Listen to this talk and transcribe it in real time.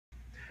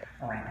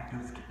Alright,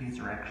 these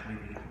are actually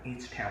the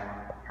East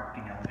Tower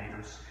parking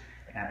elevators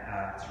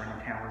at Sorrento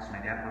Towers. My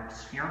dad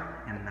works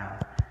here in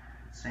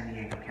San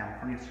Diego,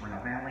 California,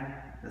 Sorrento Valley.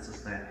 This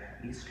is the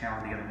East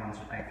Tower. The other ones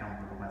I filmed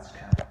were the West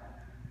Tower.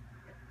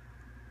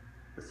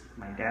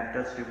 My dad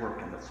does do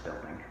work in this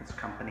building. His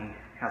company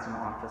has an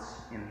office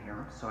in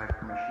here, so I have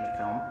permission to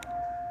film.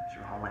 As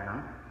you're all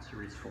in,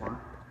 Series 4.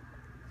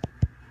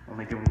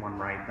 Only doing one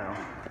ride though.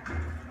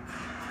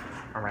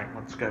 Alright,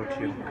 let's go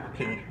to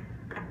P.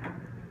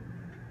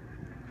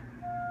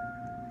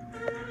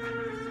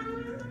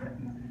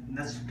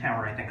 This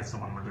tower, I think, is the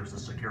one where there's a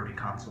security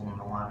console in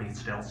the lobby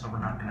still, so we're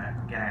not going to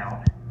get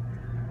out.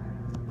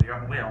 We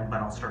will, but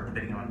I'll start the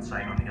video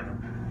inside on the other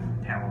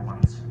tower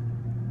ones.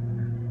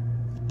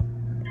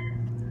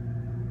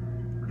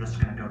 We're just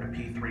going to go to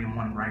P3 in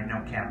one ride,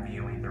 no cab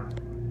view either.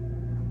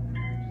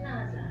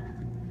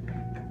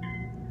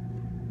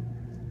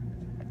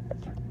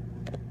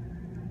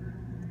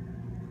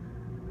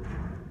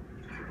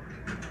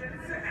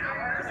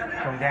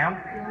 Going down?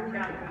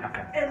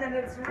 Okay. And then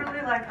it's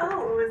really like,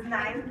 oh, it was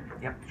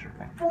Yep, sure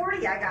thing.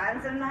 $9.40 I got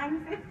instead of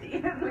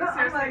 $9.50.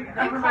 I'm like, you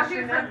called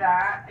you for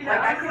that. Yeah,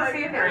 like I can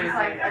see if it was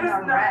like an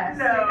arrest.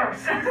 No,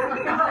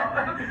 exactly.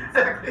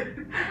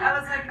 I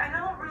was like, I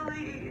don't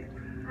really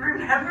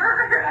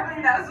remember. I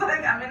mean, that was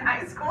like, I'm in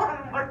high school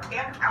and I'm a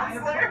camp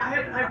counselor. I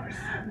applied for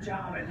some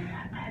job and I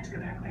had to go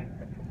back like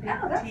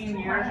 15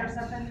 years or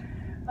something.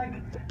 Like,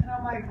 and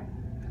I'm like,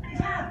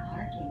 yeah.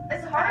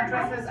 It's hard.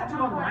 Addresses, I have to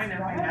go online and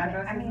find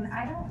addresses. I mean,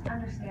 I don't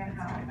understand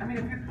how. I mean,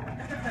 if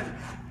it's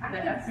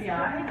the FBI, I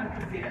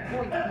could see it.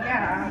 Well,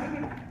 yeah.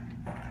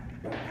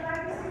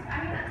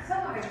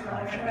 Some of it's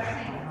really good, but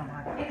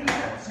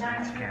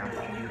Nice town,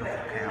 beautiful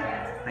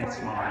town, nice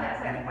lawn.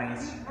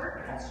 Anyways,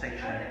 all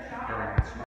station, very nice.